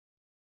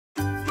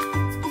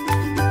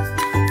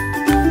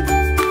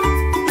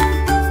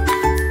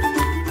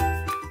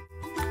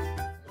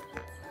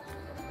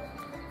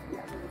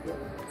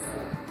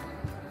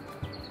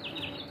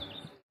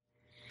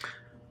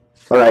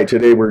All right,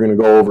 today we're going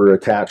to go over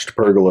attached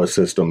pergola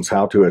systems,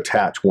 how to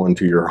attach one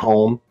to your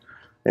home.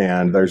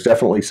 And there's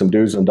definitely some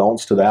do's and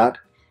don'ts to that.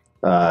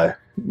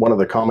 One of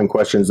the common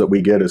questions that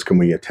we get is, can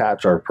we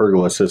attach our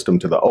pergola system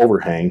to the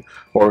overhang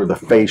or the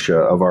fascia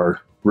of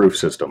our roof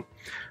system?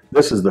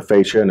 This is the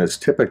fascia, and it's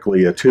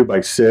typically a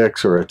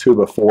 2x6 or a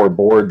 2x4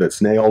 board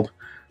that's nailed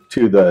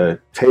to the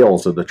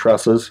tails of the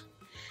trusses.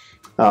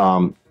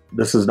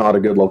 This is not a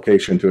good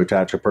location to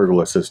attach a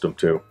pergola system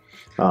to.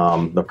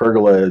 The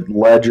pergola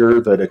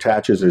ledger that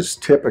attaches is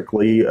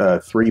typically a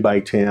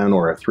 3x10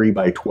 or a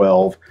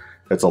 3x12.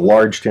 It's a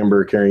large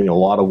timber carrying a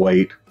lot of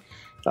weight.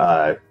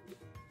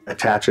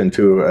 Attaching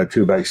to a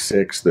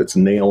 2x6 that's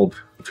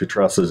nailed to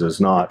trusses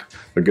is not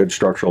a good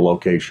structural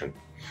location.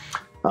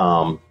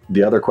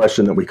 The other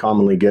question that we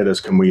commonly get is,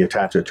 can we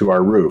attach it to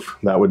our roof?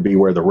 That would be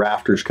where the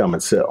rafters come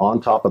and sit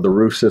on top of the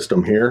roof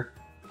system here.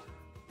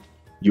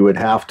 You would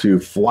have to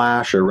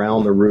flash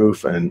around the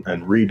roof and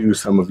redo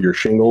some of your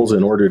shingles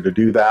in order to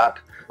do that.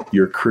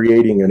 You're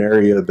creating an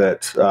area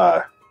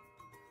that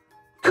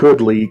could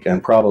leak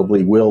and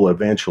probably will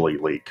eventually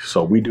leak.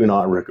 So we do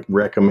not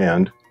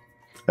recommend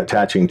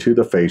attaching to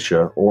the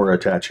fascia or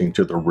attaching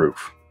to the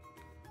roof.